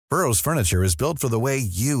Burrow's furniture is built for the way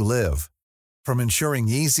you live. From ensuring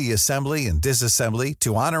easy assembly and disassembly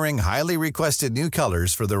to honoring highly requested new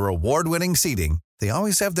colors for their award-winning seating, they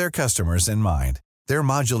always have their customers in mind. Their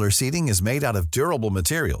modular seating is made out of durable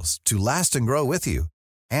materials to last and grow with you.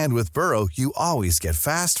 And with Burrow, you always get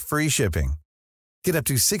fast, free shipping. Get up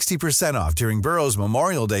to 60% off during Burrow's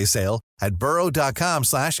Memorial Day sale at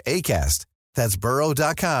burrow.com/ACAST. That's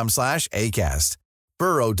burrow.com/ACAST.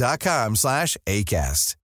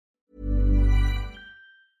 burrow.com/ACAST.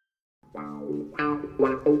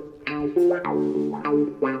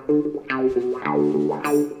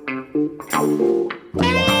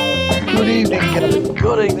 Good evening, Kevin.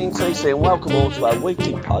 Good evening, TC, and welcome all to our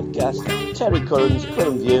weekly podcast, Terry Curran's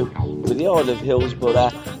Curran View, with the Isle of Hillsborough,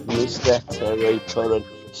 Mr. Terry Curran.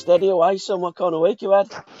 Steady away, son. What kind of week you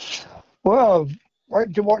had? Well,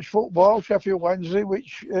 went to watch football, Sheffield Wednesday,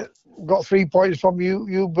 which got 3 points from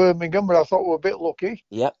you Birmingham, but I thought we were a bit lucky.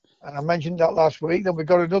 Yep. And I mentioned that last week. Then we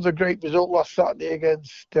got another great result last Saturday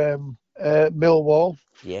against Millwall.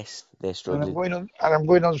 Yes, they're And struggling. I'm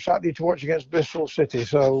going on Saturday to watch against Bristol City.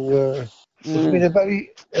 So it's been a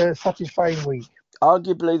very satisfying week.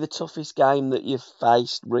 Arguably the toughest game that you've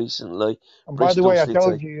faced recently. And Bristol by the way, City. I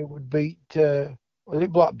told you would beat, was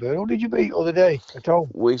it Blackburn? Who did you beat the other day at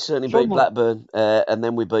home? We certainly beat Sunderland. Blackburn, and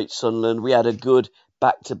then we beat Sunderland. We had a good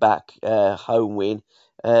back-to-back home win.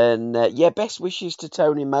 And, best wishes to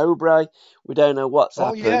Tony Mowbray. We don't know what's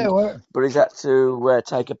happened, but he's had to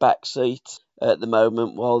take a back seat at the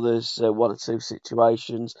moment while there's one or two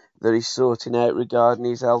situations that he's sorting out regarding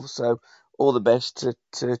his health. So all the best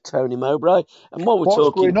to Tony Mowbray. And while we're What's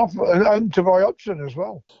talking... going off, and to Roy Hodgson as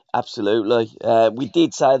well. Absolutely. We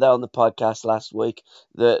did say that on the podcast last week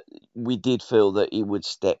that we did feel that he would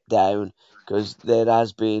step down because there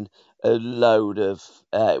has been a load of,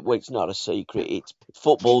 it's not a secret, it's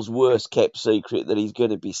football's worst kept secret that he's going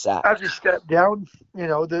to be sacked. As he stepped down,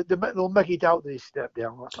 they'll make it out that he stepped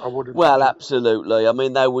down. I wouldn't. Well, absolutely. I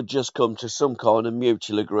mean, they would just come to some kind of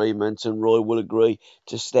mutual agreement and Roy will agree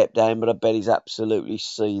to step down, but I bet he's absolutely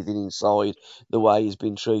seething inside the way he's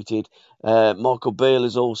been treated. Michael Beale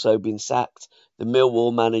has also been sacked. The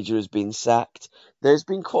Millwall manager has been sacked. There's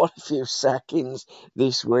been quite a few sackings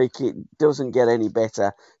this week. It doesn't get any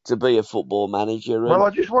better to be a football manager. Well,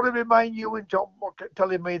 I just want to remind you and Tom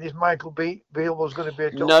telling me this Michael Beale was going to be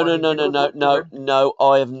a top manager. No.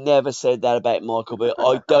 I have never said that about Michael Beale.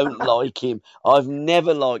 I don't like him. I've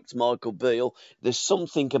never liked Michael Beale. There's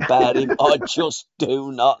something about him I just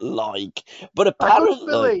do not like. But apparently... I couldn't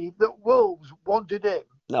believe that Wolves wanted him.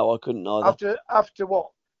 No, I couldn't either. After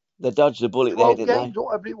what? They dodged a bullet there, didn't games, they?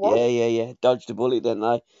 Whatever it was. Yeah. Dodged a bullet, didn't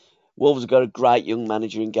they? Wolves have got a great young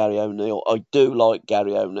manager in Gary O'Neill. I do like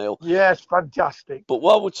Gary O'Neill. Yes, fantastic. But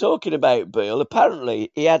while we're talking about Beale,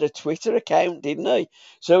 apparently he had a Twitter account, didn't he?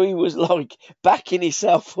 So he was like backing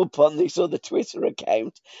himself up on this other Twitter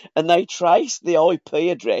account, and they traced the IP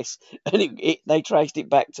address, and they traced it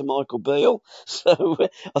back to Michael Beale. So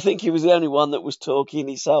I think he was the only one that was talking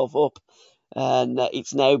himself up. And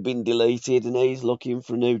it's now been deleted and he's looking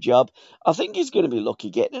for a new job. I think he's going to be lucky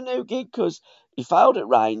getting a new gig because he failed at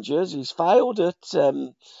Rangers, he's failed at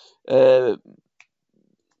Sunderland.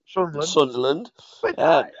 But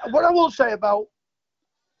what I will say about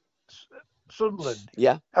Sunderland,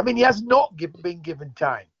 I mean, he has not been given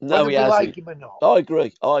time. No, he hasn't. Like him or not. I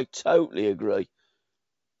agree. I totally agree.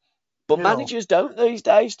 But managers don't these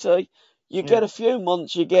days, T. You get a few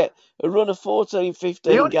months, you get a run of 14,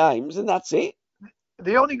 15 games, and that's it.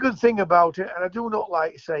 The only good thing about it, and I do not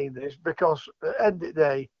like saying this, because at the end of the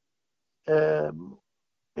day,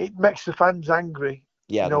 it makes the fans angry.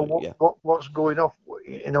 Yeah, what's going off,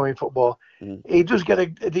 in football. He does get a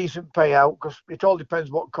decent payout because it all depends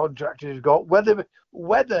what contract he's got. Whether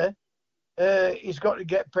he's got to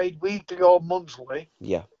get paid weekly or monthly.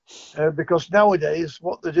 Yeah. Because nowadays,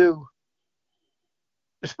 what they do,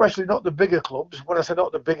 especially not the bigger clubs. When I say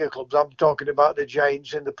not the bigger clubs, I'm talking about the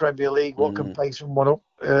giants in the Premier League, what can pay someone up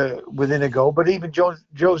within a go. But even Jose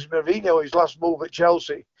Mourinho, his last move at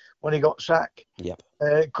Chelsea, when he got sacked,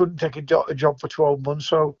 couldn't take a job for 12 months.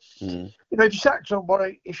 So, if you sack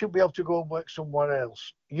somebody, he should be able to go and work somewhere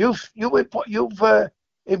else. You've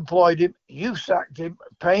employed him, you sacked him,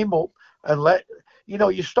 pay him up, and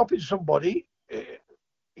you're stopping somebody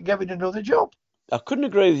giving another job. I couldn't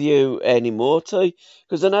agree with you anymore, T,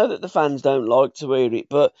 because I know that the fans don't like to hear it,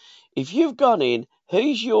 but if you've gone in,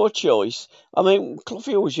 who's your choice? I mean,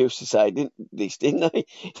 Cloughie always used to say didn't they?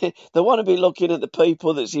 They want to be looking at the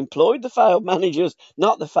people that's employed the failed managers,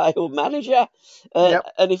 not the failed manager.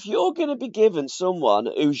 And if you're going to be given someone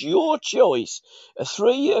who's your choice, a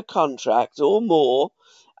 3-year contract or more,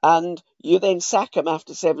 and you then sack them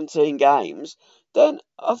after 17 games, then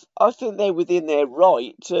I think they're within their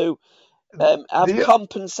right to have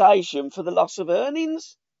compensation for the loss of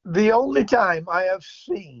earnings. The only time I have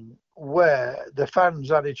seen where the fans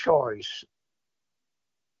had a choice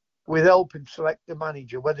with helping select the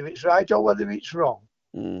manager, whether it's right or whether it's wrong,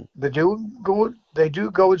 they do go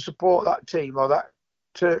and support that team or that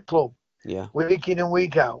club, week in and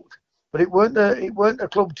week out. But it weren't a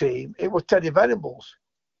club team. It was Teddy Venables.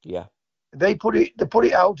 Yeah, they put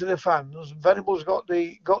it out to the fans. Venables got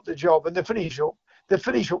the job, and they finish up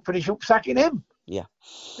sacking him. Yeah,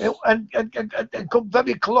 and come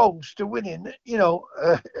very close to winning, a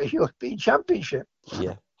European Championship.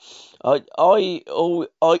 Yeah, I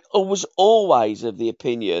was always of the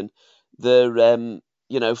opinion that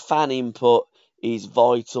fan input is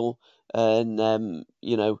vital, and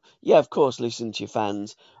of course, listen to your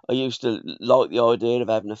fans. I used to like the idea of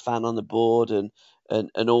having a fan on the board and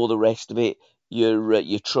all the rest of it.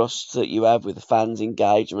 Your trust that you have with the fans'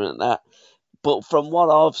 engagement and that. But from what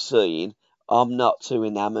I've seen, I'm not too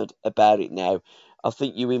enamoured about it now. I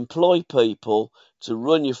think you employ people to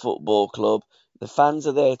run your football club. The fans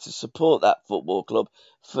are there to support that football club.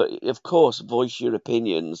 Of course, voice your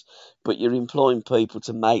opinions, but you're employing people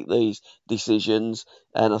to make these decisions,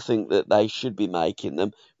 and I think that they should be making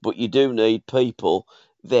them. But you do need people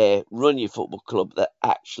run your football club that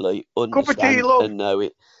actually understand and know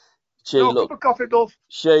it. Cup of coffee, love.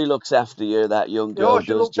 She looks after you, that young girl.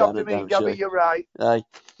 She looks after me, Gabby, you're right.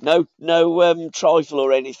 No trifle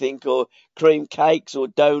or anything, or cream cakes or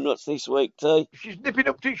donuts this week, T. She's nipping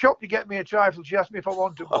up to the shop to get me a trifle. She asked me if I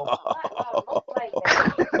want to,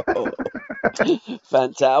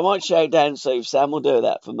 Fantastic. I might shout down and see if Sam will do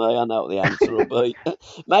that for me. I know what the answer will be.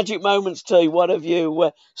 Magic Moments, T, what have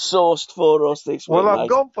you sourced for us this week, Well, I've mate?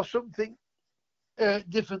 gone for something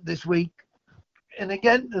different this week. And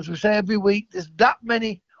again, as we say every week, there's that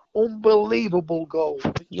many unbelievable goals.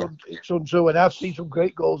 It's untrue, and I've seen some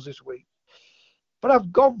great goals this week. But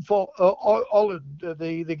I've gone for Holland,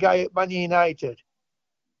 the guy at Man United.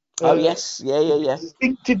 Yes.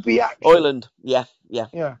 Instinctive reaction. Ireland, yeah.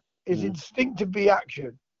 His instinctive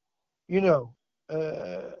reaction, not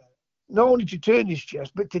only to turn his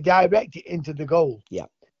chest, but to direct it into the goal. Yeah.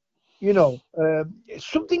 It's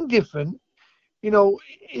something different.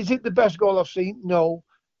 Is it the best goal I've seen? No.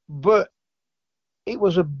 But it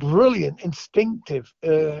was a brilliant, instinctive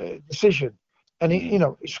decision. And, he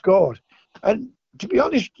scored. And to be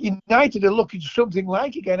honest, United are looking something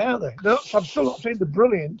like again, aren't they? I'm still not saying they're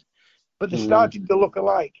brilliant, but they're starting to look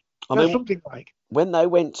alike. Something like. When they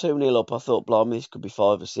went 2-0 up, I thought, blimey, this could be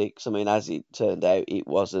 5 or 6. I mean, as it turned out, it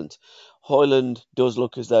wasn't. Hoyland does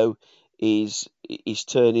look as though he's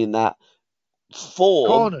turning that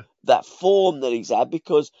form that he's had,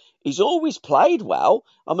 because he's always played well.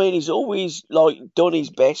 I mean, he's always done his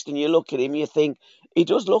best, and you look at him, you think he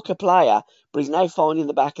does look a player, but he's now finding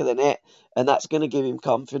the back of the net, and that's going to give him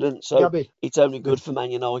confidence. So Gabby, it's only good for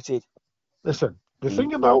Man United. Listen, the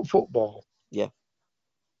thing about football, the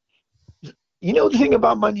thing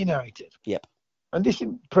about Man United, yep, and this is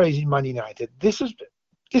praising Man United. This is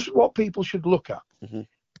what people should look at. Mm-hmm.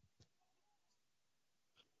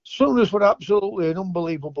 Souness was absolutely an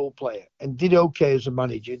unbelievable player and did okay as a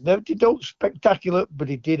manager. Never did spectacular, but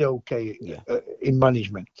he did okay in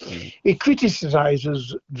management. Mm-hmm. He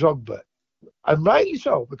criticises Drogba, and rightly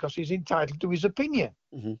so, because he's entitled to his opinion.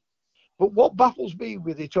 Mm-hmm. But what baffles me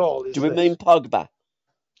with it all is... Do we mean Pogba?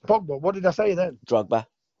 Pogba, what did I say then? Drogba.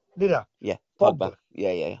 Did I? Yeah, Pogba.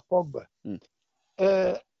 Yeah. Pogba. Mm.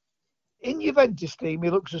 In Juventus team, he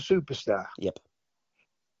looks a superstar. Yep.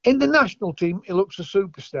 In the national team, he looks a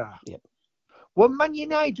superstar. Yep. When Man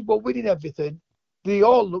United were winning everything, they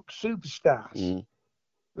all look superstars. Mm.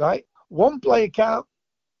 Right? One player can't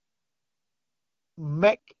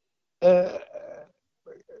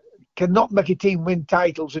cannot make a team win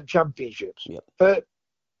titles and championships. Yep.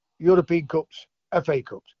 European Cups, FA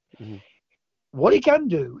Cups. Mm-hmm. What he can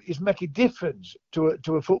do is make a difference to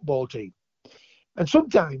a football team. And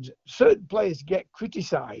sometimes certain players get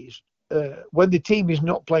criticised when the team is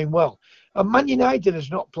not playing well. And Man United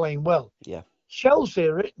is not playing well. Yeah. Chelsea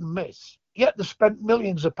are hit and miss, yet they spent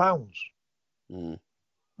millions of pounds. Mm.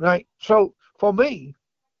 Right? So, for me,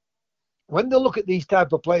 when they look at these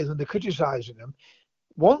type of players and they're criticising them,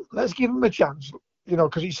 one, let's give them a chance,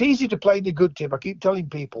 because it's easy to play in a good team. I keep telling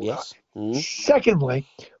people that. Mm. Secondly,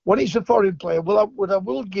 when it's a foreign player, what I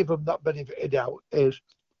will give them that benefit of doubt is,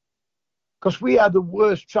 because we are the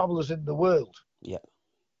worst travellers in the world. Yeah.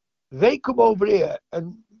 They come over here,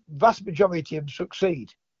 and vast majority of them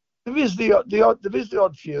succeed. There is the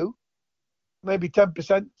odd few, maybe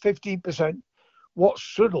 10%, 15%, what's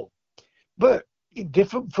subtle. But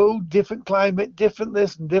different food, different climate, different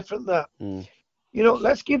this and different that. Mm. You know,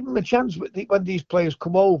 let's give them a chance when these players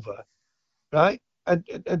come over, right? And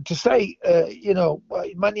to say, you know,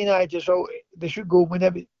 Man United, so they should go and win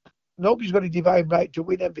everything. Nobody's got a divine right to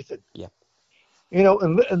win everything. Yeah. You know,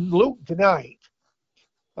 and Luke tonight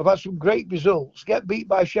have had some great results. Get beat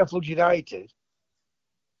by Sheffield United.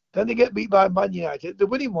 Then they get beat by Man United. They're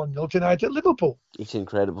winning 1-0 tonight at Liverpool. It's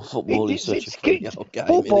incredible. Football is such a funny old game.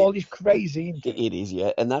 Football is crazy, isn't it? It is,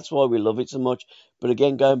 yeah. And that's why we love it so much. But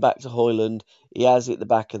again, going back to Højlund, he has it the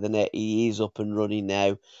back of the net. He is up and running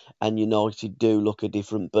now. And United do look a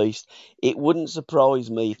different beast. It wouldn't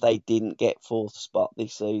surprise me if they didn't get fourth spot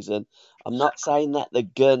this season. I'm not saying that they're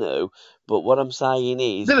going to, but what I'm saying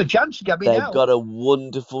is There's a chance to get me they've now. got a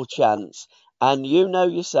wonderful chance. And you know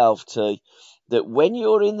yourself, T, that when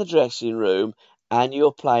you're in the dressing room and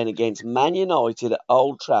you're playing against Man United at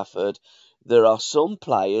Old Trafford, there are some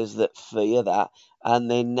players that fear that, and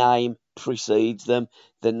their name precedes them.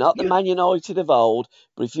 They're not the Man United of old,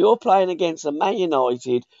 but if you're playing against a Man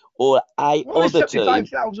United or a other team,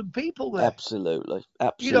 75,000 people there. Absolutely.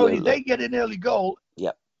 You know, if they get an early goal,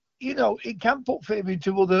 yep, you know, it can put fear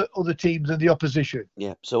into other teams and the opposition.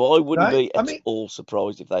 Yeah, so I wouldn't Right? be at all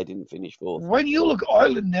surprised if they didn't finish fourth. When you look at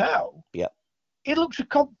Højlund now, Yep. He looks a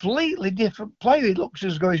completely different player. He looks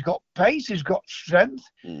as though he's got pace, he's got strength.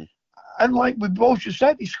 And like we both just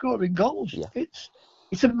said, he's scoring goals. Yeah.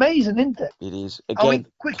 It's amazing, isn't it? It is. Again,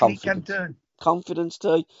 quickly it can turn. Confidence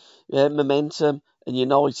too, momentum, and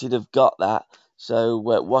United have got that. So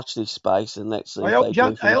watch this space and let's see. I hope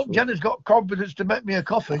Jenna's got confidence to make me a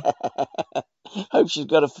coffee. Hope she's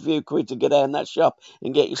got a few quid to get down that shop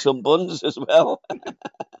and get you some buns as well.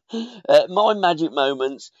 My magic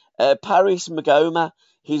moments, Paris Magoma,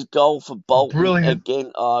 his goal for Bolton. Brilliant.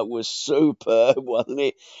 Again, was superb, wasn't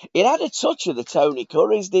it? It had a touch of the Tony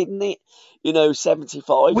Curry's, didn't it? You know,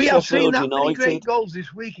 75. We have seen that United. Many great goals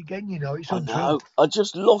this week again, you know. It's untrue. I know. I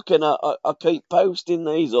just look and I keep posting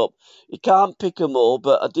these up. You can't pick them all,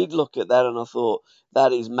 but I did look at that and I thought,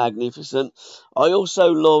 that is magnificent. I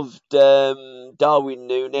also loved Darwin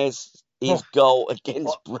Núñez, his goal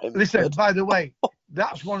against Brentford. Listen, by the way,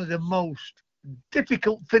 that's one of the most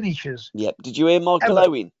difficult finishes. Yep. Did you hear Michael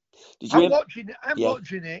Owen? I'm watching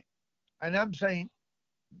it, and I'm saying,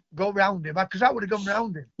 go round him, because I would have gone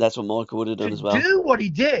round him. That's what Michael would have done as well. To do what he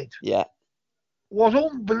did, yeah, was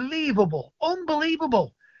unbelievable,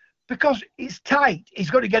 because it's tight.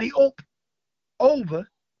 He's got to get it up, over,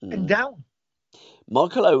 and down.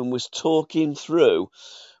 Michael Owen was talking through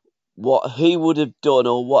what he would have done,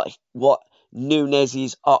 or what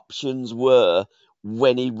Núñez's options were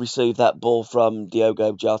when he received that ball from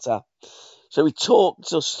Diogo Jota. So he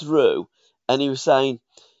talked us through, and he was saying,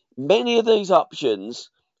 many of these options,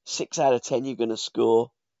 6 out of 10 you're going to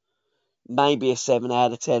score, maybe a 7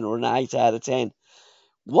 out of 10 or an 8 out of 10.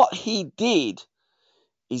 What he did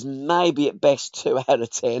is maybe at best 2 out of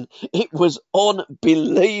 10. It was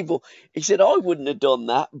unbelievable. He said, I wouldn't have done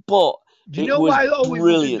that, but do you know why Owen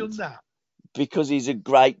would have done that? Because he's a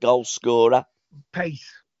great goal scorer. Pace.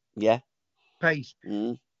 Yeah. Pace.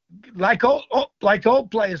 Like all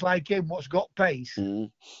players like him, what's got pace,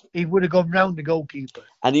 he would have gone round the goalkeeper.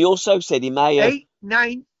 And he also said he may have 8,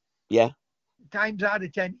 9 times out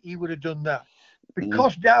of 10 he would have done that.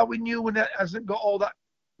 Because Darwin Núñez hasn't got all that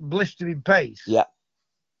blistering pace. Yeah.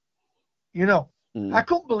 You know, I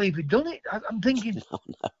couldn't believe he'd done it. I'm thinking, no.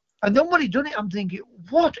 And then when he done it, I'm thinking,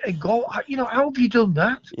 what a goal! You know, how have you done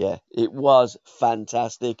that? Yeah, it was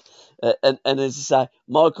fantastic. And as I say,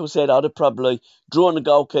 Michael said I'd have probably drawn the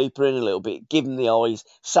goalkeeper in a little bit, given the eyes,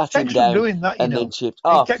 sat him down, doing that, and then chipped.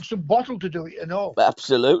 It takes some bottle to do it, and all.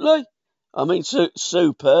 Absolutely. I mean,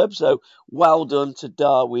 superb. So well done to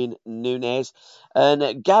Darwin Núñez.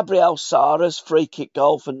 And Gabriel Sara's free kick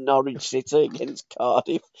goal for Norwich City against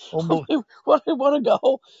Cardiff. I mean, what a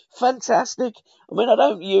goal. Fantastic. I mean, I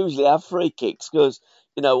don't usually have free kicks because,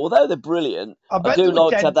 you know, although they're brilliant, I do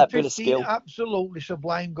like to have that bit of skill. Absolutely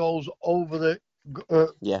sublime goals over the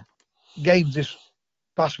games this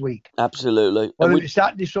past week. Absolutely. Whether it's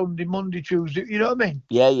Saturday, Sunday, Monday, Tuesday, you know what I mean?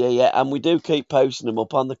 Yeah. And we do keep posting them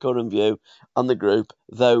up on the Curran View, on the group,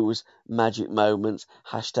 those magic moments,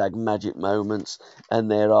 #magic moments.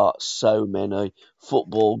 And there are so many.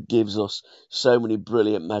 Football gives us so many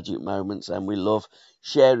brilliant magic moments, and we love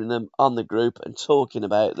sharing them on the group and talking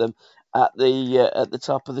about them at the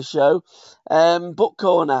top of the show. Book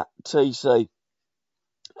Corner, TC.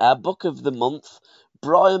 Our book of the month.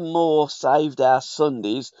 Brian Moore saved our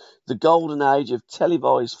Sundays, the golden age of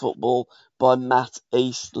televised football by Matt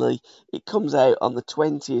Eastley. It comes out on the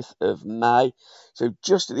 20th of May, so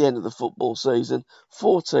just at the end of the football season,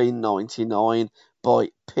 $14.99 by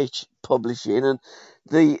Pitch Publishing. And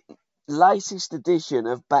the latest edition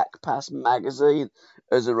of Backpass magazine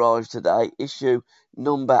has arrived today, issue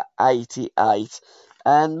number 88.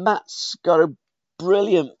 And Matt's got a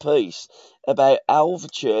brilliant piece about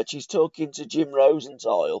Alvechurch. He's talking to Jim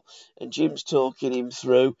Rosenthal, and Jim's talking him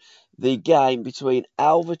through the game between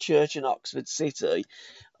Alvechurch and Oxford City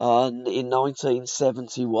in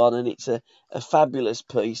 1971, and it's a fabulous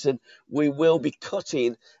piece. And we will be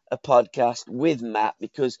cutting a podcast with Matt,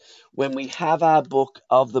 because when we have our book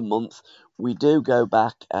of the month, we do go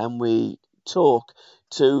back and we talk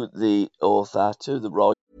to the author, to the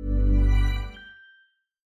writer.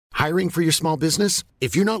 Hiring for your small business?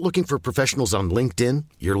 If you're not looking for professionals on LinkedIn,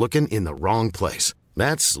 you're looking in the wrong place.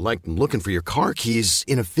 That's like looking for your car keys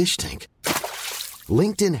in a fish tank.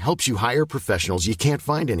 LinkedIn helps you hire professionals you can't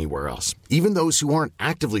find anywhere else, even those who aren't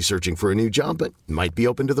actively searching for a new job but might be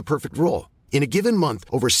open to the perfect role. In a given month,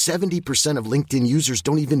 over 70% of LinkedIn users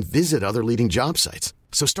don't even visit other leading job sites.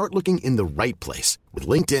 So start looking in the right place. With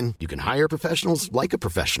LinkedIn, you can hire professionals like a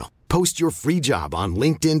professional. Post your free job on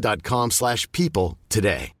linkedin.com/people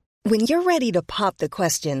today. When you're ready to pop the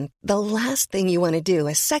question, the last thing you want to do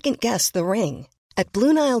is second-guess the ring. At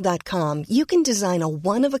BlueNile.com, you can design a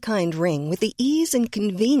one-of-a-kind ring with the ease and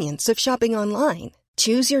convenience of shopping online.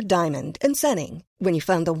 Choose your diamond and setting. When you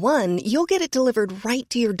find the one, you'll get it delivered right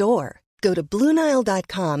to your door. Go to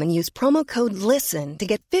BlueNile.com and use promo code LISTEN to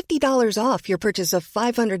get $50 off your purchase of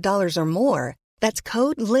 $500 or more. That's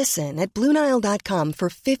code LISTEN at BlueNile.com for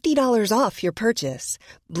 $50 off your purchase.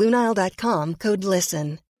 BlueNile.com, code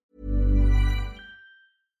LISTEN.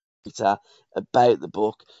 About the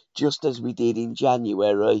book, just as we did in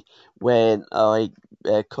January when I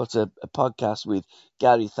cut a podcast with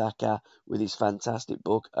Gary Thacker with his fantastic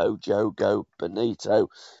book Ojo Go Bonito.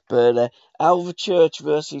 But Alvechurch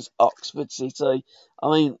versus Oxford City,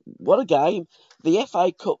 I mean, what a game. The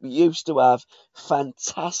FA Cup used to have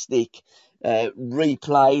fantastic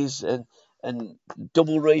replays and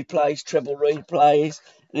double replays, treble replays.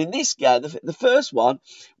 And in this game, the first one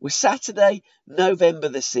was Saturday, November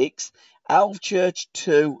the 6th, Alvechurch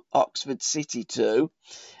 2, Oxford City 2.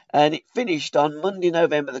 And it finished on Monday,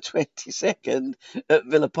 November the 22nd at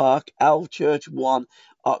Villa Park, Alvechurch 1,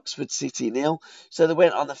 Oxford City 0. So they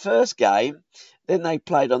went on the first game. Then they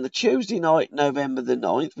played on the Tuesday night, November the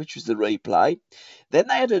 9th, which was the replay. Then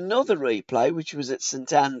they had another replay, which was at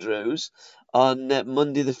St Andrews on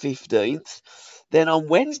Monday the 15th. Then on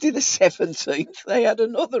Wednesday the 17th, they had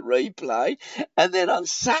another replay. And then on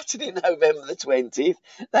Saturday, November the 20th,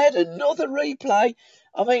 they had another replay.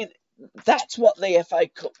 I mean, that's what the FA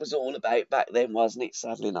Cup was all about back then, wasn't it?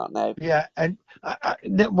 Sadly not now. Yeah, and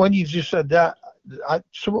when you just said that,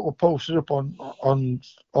 someone was posted up on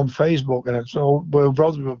Facebook, and so where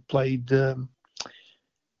Rotherham played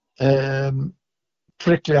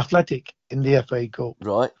Frickley Athletic in the FA Cup.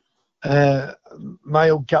 Right. My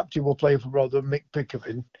old captain will play for Rotherham, Mick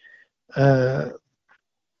Pickering. And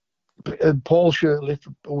Paul Shirtley,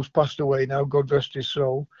 who's passed away now, God rest his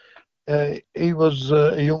soul. He was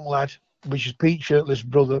a young lad, which is Pete Shirtley's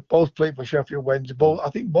brother. Both played for Sheffield Wednesday. I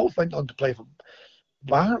think both went on to play for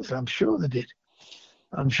Barnes. I'm sure they did.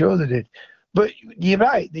 But you're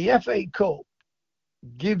right. The FA Cup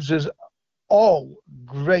gives us all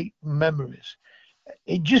great memories.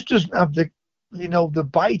 It just doesn't have the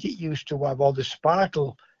bite it used to have, or the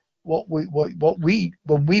sparkle what we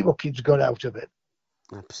when we were kids got out of it.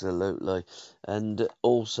 Absolutely. And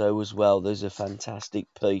also as well, there's a fantastic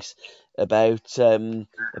piece about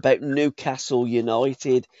Newcastle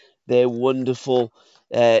United, their wonderful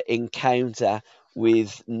encounter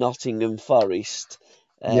with Nottingham Forest.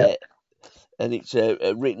 Yep. And it's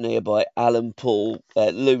written here by Alan Paul,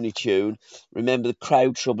 Looney Tune. Remember the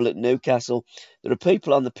crowd trouble at Newcastle? There are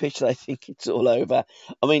people on the pitch, they think it's all over.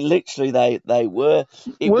 I mean, literally, they were.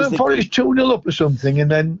 Weren't Forest 2-0 up or something,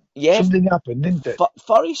 and then something happened, didn't it?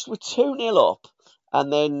 Forest were 2-0 up,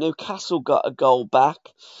 and then Newcastle got a goal back.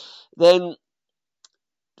 Then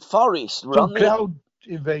Forest were on the crowd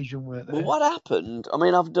invasion, weren't they? Well, what happened? I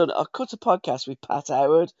mean, I cut a podcast with Pat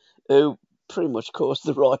Howard, who pretty much caused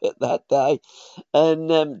the riot that day.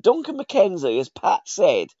 And Duncan McKenzie, as Pat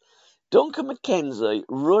said, Duncan McKenzie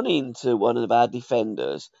run into one of our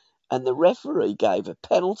defenders and the referee gave a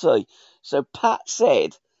penalty. So Pat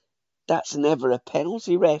said, that's never a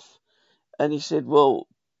penalty, ref. And he said, well,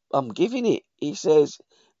 I'm giving it. He says,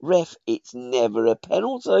 ref, it's never a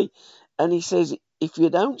penalty. And he says, if you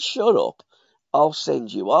don't shut up, I'll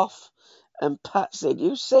send you off. And Pat said,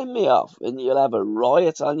 "You send me off and you'll have a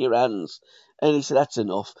riot on your hands." And he said, "That's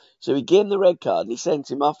enough." So he gave him the red card and he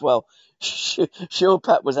sent him off. Well, sure,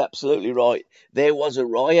 Pat was absolutely right. There was a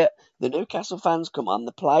riot. The Newcastle fans come on,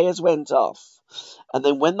 the players went off. And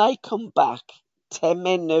then when they come back, 10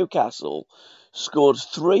 men Newcastle scored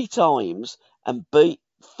 3 times and beat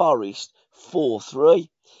Forest 4-3.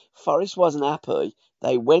 Forest wasn't happy.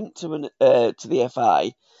 They went to the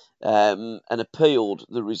FA and appealed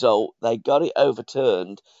the result. They got it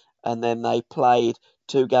overturned, and then they played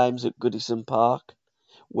 2 games at Goodison Park,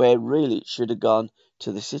 where really it should have gone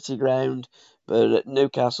to the City Ground. But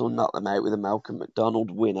Newcastle knocked them out with a Malcolm McDonald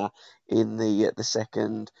winner in the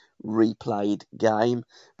second replayed game.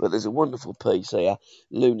 But there's a wonderful piece here,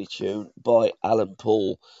 Looney Tune, by Alan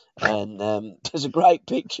Paul. And there's a great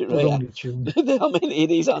picture here. Looney Tune. I mean,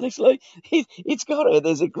 it is, honestly. It's got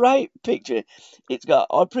there's a great picture. It's got,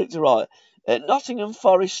 I printed it right, Nottingham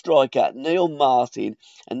Forest striker Neil Martin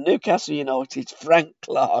and Newcastle United's Frank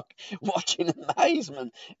Clark watching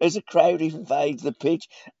amazement as a crowd invades the pitch.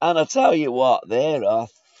 And I tell you what, there are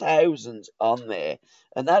thousands on there.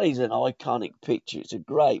 And that is an iconic picture. It's a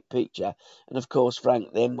great picture. And of course,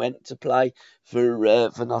 Frank then went to play for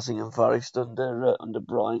Nottingham Forest under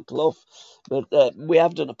Brian Clough. But we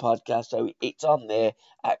have done a podcast, so it's on there.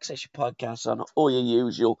 Access your podcasts on all your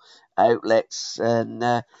usual outlets.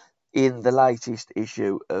 And in the latest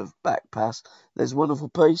issue of Backpass, there's a wonderful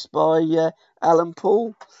piece by Alan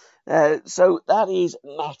Paul. So that is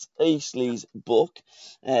Matt Eastley's book.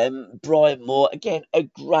 Brian Moore, again, a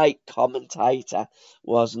great commentator,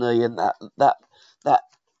 wasn't he? And that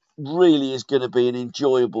really is going to be an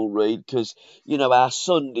enjoyable read, because, you know, our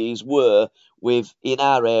Sundays were with, in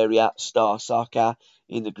our area, Star Soccer,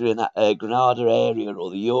 in the Granada area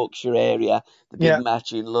or the Yorkshire area, the big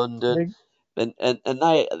match in London. And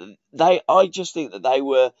I just think that they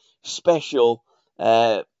were special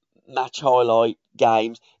match highlight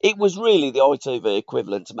games. It was really the ITV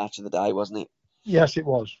equivalent to Match of the Day, wasn't it? Yes, it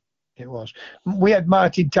was. It was. We had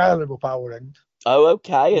Martin Tyler up our end. Oh,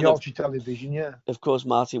 okay. And Yorkshire Television, yeah. Of course,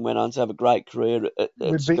 Martin went on to have a great career at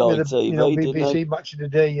Sky TV, you know, BBC Match of the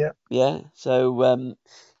Day, yeah. Yeah, so,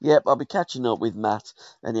 I'll be catching up with Matt,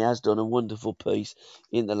 and he has done a wonderful piece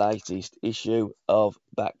in the latest issue of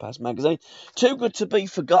Backpass magazine. Too Good to Be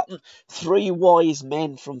Forgotten, 3 Wise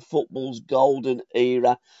Men from Football's Golden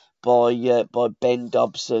Era by Ben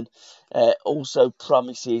Dobson. Also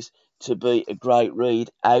promises to be a great read,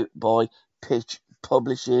 out by Pitch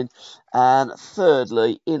Publishing. And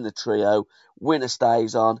thirdly, in the trio, Winner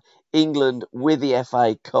Stays On, England with the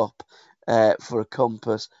FA Cup for a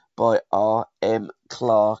Compass by R.M.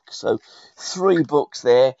 Clark. So 3 books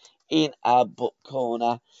there in our book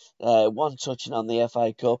corner, 1 touching on the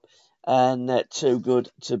FA Cup, and Too Good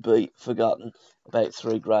to Be Forgotten, about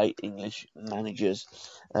 3 great English managers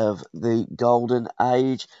of the Golden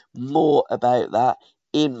Age. More about that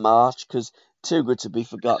in March, because Too Good to Be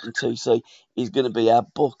Forgotten, TC, is going to be our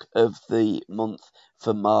book of the month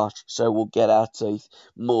for March, so we'll get our teeth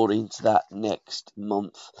more into that next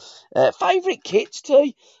month. Favourite kits,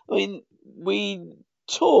 T? I mean, we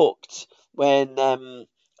talked when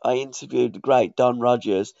I interviewed the great Don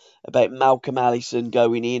Rogers about Malcolm Allison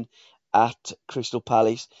going in at Crystal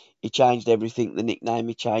Palace. He changed everything, the nickname,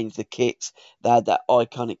 he changed the kits. They had that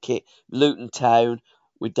iconic kit. Luton Town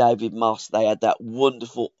with David Moss, they had that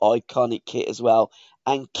wonderful iconic kit as well.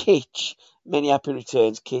 And Kitch, many happy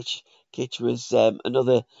returns. Kitch was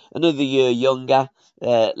another year younger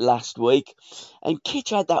last week. And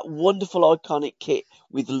Kitch had that wonderful iconic kit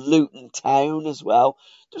with Luton Town as well.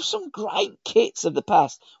 There's some great kits of the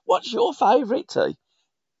past. What's your favourite, T?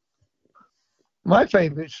 My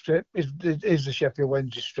favourite strip is the Sheffield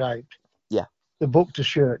Wednesday striped. Yeah. The Bukta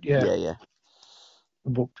shirt, yeah. Yeah.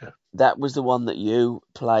 The Bukta. That was the one that you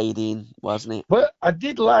played in, wasn't it? But I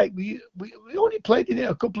did like, we only played in it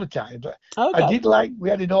a couple of times, but okay. I did like, we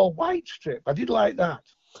had an all-white strip. I did like that.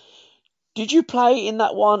 Did you play in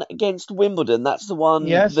that one against Wimbledon? That's the one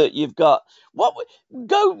that you've got. What?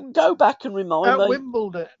 Go back and remind me. At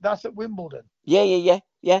Wimbledon. That's at Wimbledon. Yeah.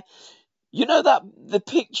 You know that the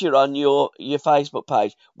picture on your Facebook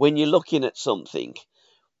page when you're looking at something.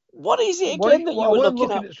 What is it again that you were looking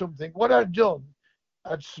at something. What I'd done,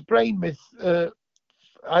 I'd sprained my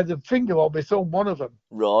either finger or my thumb, one of them.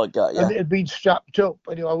 Right, got you. And it had been strapped up.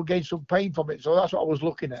 Anyway, I would gain some pain from it, so that's what I was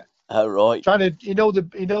looking at. Oh, right. Trying to,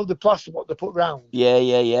 the plaster what they put round. Yeah.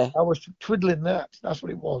 I was twiddling that. That's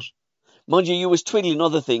what it was. Mind you was twiddling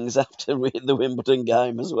other things after the Wimbledon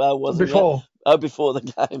game as well, wasn't it? Before. Oh, before the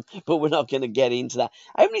game. But we're not going to get into that.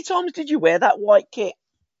 How many times did you wear that white kit?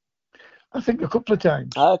 I think a couple of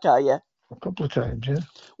times. Okay, yeah. A couple of times, yeah.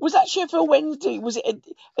 Was that Sheffield Wednesday? Was it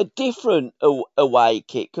a different away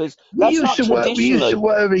kit? Because that's not We used to traditionally.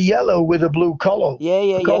 wear a yellow with a blue collar.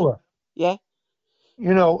 Yeah.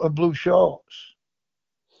 You know, and blue shorts.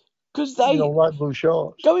 Because light blue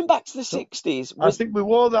shorts. Going back to the So, 60s. I think we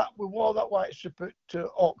wore that white strip to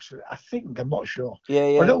Oxford. I think, I'm not sure.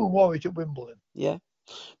 Yeah. But I know we wore it at Wimbledon. Yeah.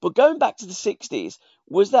 But going back to the 60s,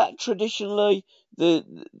 was that traditionally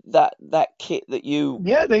that kit that you...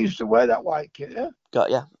 Yeah, they used to wear that white kit, yeah. Got,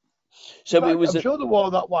 yeah. So fact, it was... I'm sure they wore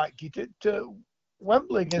that white kit at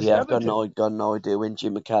Wembley against Everton. I've got no idea when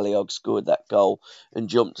Jim McCalliog scored that goal and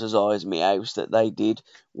jumped as high as my house that they did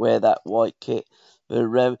wear that white kit.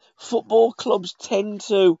 But, football clubs tend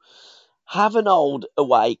to have an old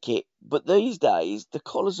away kit, but these days the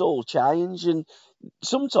colours all change, and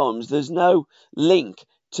sometimes there's no link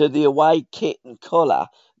to the away kit and colour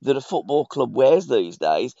that a football club wears these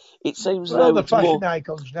days. It seems as though the it's fashion more...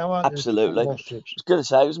 icons now, aren't Absolutely. they? I was going to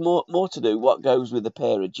say, it was more to do what goes with a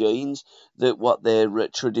pair of jeans than what their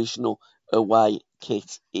traditional away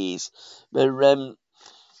kit is. But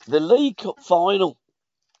the League Cup final,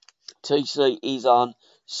 TC, is on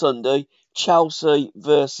Sunday. Chelsea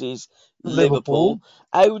versus Liverpool.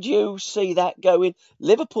 How do you see that going?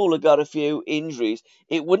 Liverpool have got a few injuries.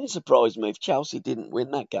 It wouldn't surprise me if Chelsea didn't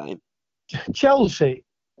win that game. Chelsea,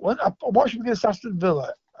 when I watched them against Aston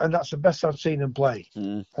Villa, and that's the best I've seen them play.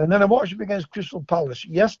 And then I watched them against Crystal Palace.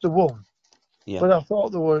 Yes, they won. Yeah. But I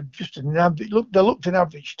thought they were just an average. They looked an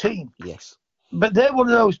average team. Yes. But they're one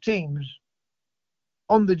of those teams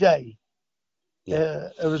on the day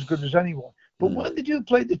are as good as anyone. But when they do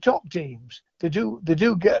play the top teams, they do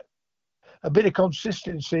get a bit of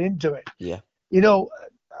consistency into it. Yeah.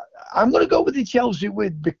 I'm going to go with the Chelsea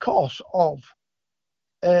win because of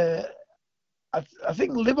I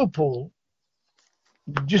think Liverpool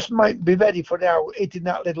just might be ready for now hitting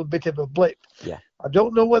that little bit of a blip. Yeah. I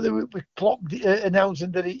don't know whether we Klopp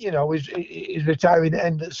announcing that he's retiring at the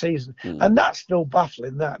end of the season, and that's still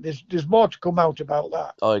baffling. That there's more to come out about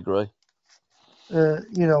that. I agree.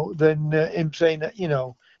 Than him saying that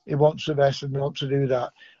he wants the rest and wants to do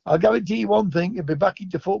that. I'll guarantee you one thing: he'll be back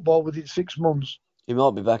into football within 6 months. He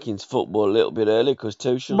might be back into football a little bit early because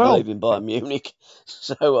Tuchel's leaving Bayern Munich.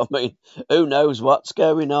 So, I mean, who knows what's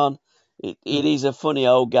going on? It is a funny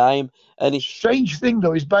old game. And strange thing,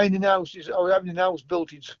 though, he's buying an house, having an house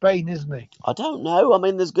built in Spain, isn't he? I don't know. I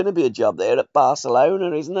mean, there's going to be a job there at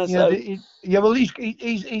Barcelona, isn't there? Yeah, well, he's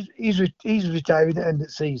retiring at the end of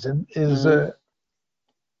the season.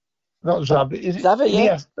 Not Xavi. Is it? Xavi, yeah.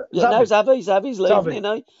 Yes. No, Xavi's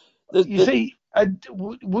leaving, you see,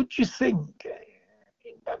 would you think,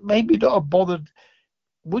 maybe not have bothered,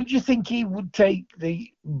 would you think he would take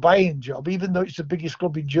the Bayern job, even though it's the biggest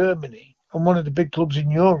club in Germany and one of the big clubs in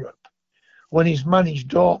Europe, when he's managed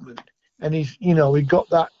Dortmund and he got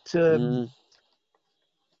that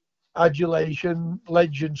adulation,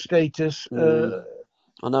 legend status.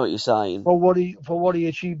 I know what you're saying. For what he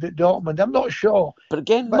achieved at Dortmund, I'm not sure. But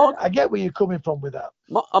again, I get where you're coming from with that.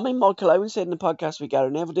 Michael Owen said in the podcast with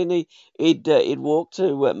Gary Neville, didn't he? He'd walk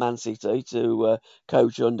to Man City to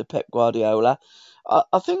coach under Pep Guardiola.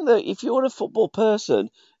 I think that if you're a football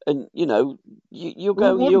person and you'll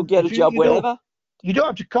get a job wherever. You don't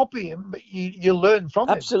have to copy him, but you learn from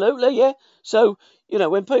him. Absolutely, yeah. So,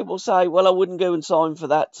 when people say, well, I wouldn't go and sign for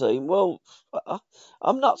that team, well,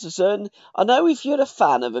 I'm not so certain. I know if you're a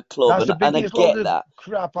fan of a club, and I get that.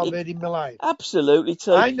 Crap I've heard in my life. Absolutely,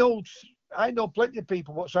 too. I know plenty of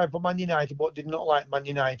people what signed for Man United but did not like Man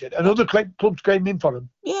United, and other clubs came in for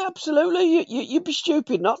them. Yeah, absolutely. You'd be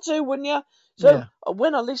stupid not to, wouldn't you? So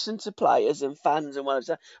when I listen to players and fans and when I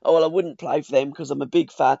say, oh, well, I wouldn't play for them because I'm a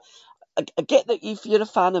big fan. I get that if you're a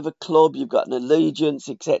fan of a club, you've got an allegiance,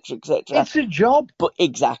 etc., etc. It's a job. But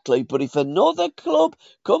exactly. But if another club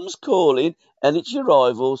comes calling and it's your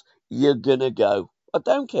rivals, you're gonna go. I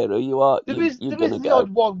don't care who you are. You're gonna go. The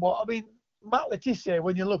odd one. I mean, Matt Letizia,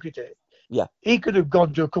 when you look at it, he could have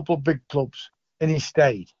gone to a couple of big clubs and he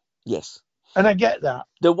stayed. Yes. And I get that.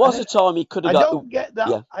 There was a time he could have got... I don't get that.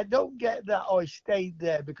 Yeah. I don't get that, he stayed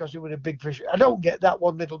there because he was a big fish. I don't get that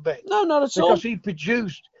one little bit. No, not at all. Because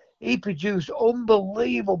he produced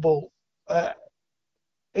unbelievable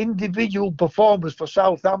individual performers for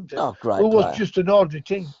Southampton. Oh, great who player. Was just an ordinary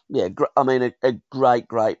team. Yeah, I mean, a great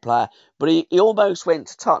player. But he almost went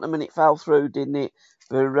to Tottenham and it fell through, didn't it?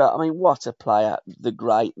 But, I mean, what a player the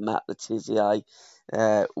great Matt Letizia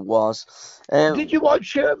was. Did you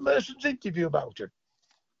watch Merson's interview about him?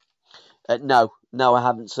 No, I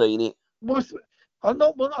haven't seen it. I'll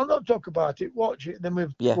not talk about it. Watch it, then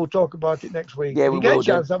we'll talk about it next week. Yeah, if we you get will a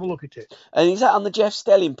chance, have a look at it. And is that on the Jeff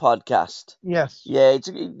Stelling podcast? Yes. Yeah, it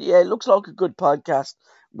looks like a good podcast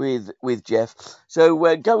with Jeff. So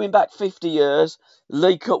going back 50 years,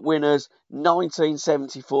 League Cup winners,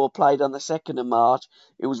 1974, played on the 2nd of March.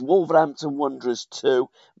 It was Wolverhampton Wanderers 2,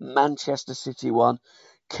 Manchester City 1.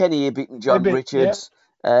 Kenny Ibbett and John Richards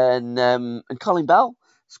and Colin Bell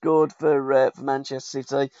scored for Manchester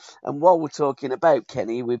City. And while we're talking about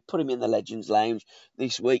Kenny, we've put him in the Legends Lounge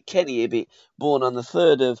this week. Kenny Ibbett, born on the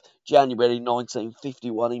 3rd of January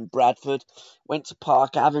 1951 in Bradford, went to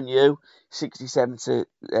Park Avenue, 67 to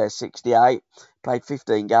 68, played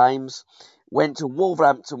 15 games, went to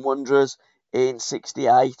Wolverhampton Wanderers in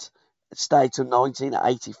 68, stayed till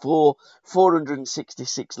 1984,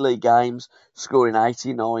 466 league games, scoring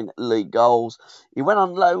 89 league goals. He went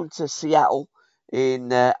on loan to Seattle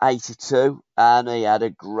in 82, and he had a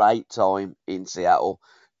great time in Seattle.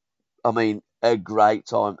 I mean, a great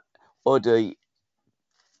time. Uddy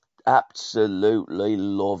absolutely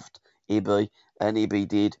loved Ibby, and Ibby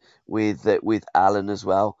did with Alan as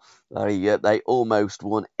well. They almost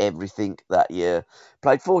won everything that year.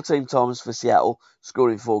 Played 14 times for Seattle,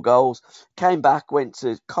 scoring 4 goals. Came back, went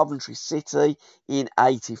to Coventry City in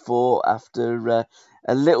 84 after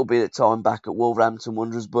a little bit of time back at Wolverhampton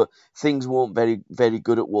Wanderers, but things weren't very, very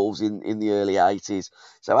good at Wolves in the early 80s.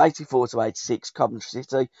 So 84 to 86, Coventry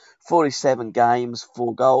City, 47 games,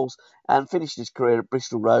 4 goals, and finished his career at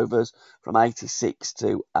Bristol Rovers from 86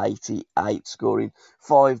 to 88, scoring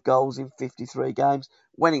 5 goals in 53 games.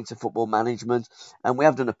 Went into football management, and we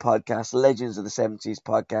have done a podcast, Legends of the 70s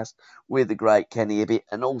podcast, with the great Kenny Ibbett,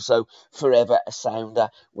 and also Forever a Sounder,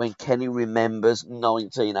 when Kenny remembers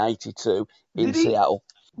 1982 in Seattle.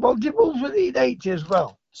 Well, did Wolves win it in 80 as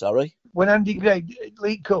well? Sorry? When Andy Gray,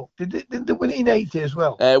 League Cup, did they win it in 80 as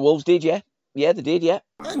well? Wolves did, yeah. Yeah, they did, yeah.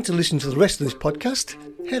 And to listen to the rest of this podcast,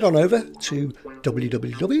 head on over to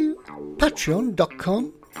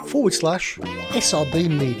www.patreon.com/SRB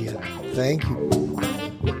Media. Thank you.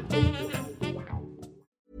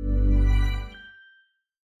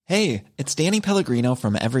 Hey, it's Danny Pellegrino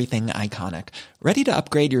from Everything Iconic. Ready to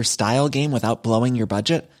upgrade your style game without blowing your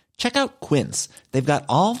budget? Check out Quince. They've got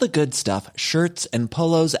all the good stuff, shirts and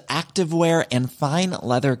polos, activewear, and fine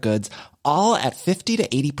leather goods, all at 50 to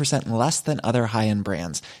 80% less than other high-end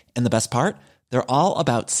brands. And the best part? They're all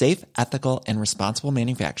about safe, ethical, and responsible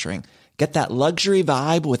manufacturing. Get that luxury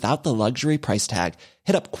vibe without the luxury price tag.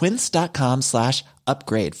 Hit up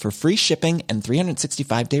quince.com/upgrade for free shipping and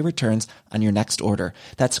 365-day returns on your next order.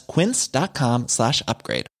 That's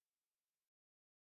quince.com/upgrade.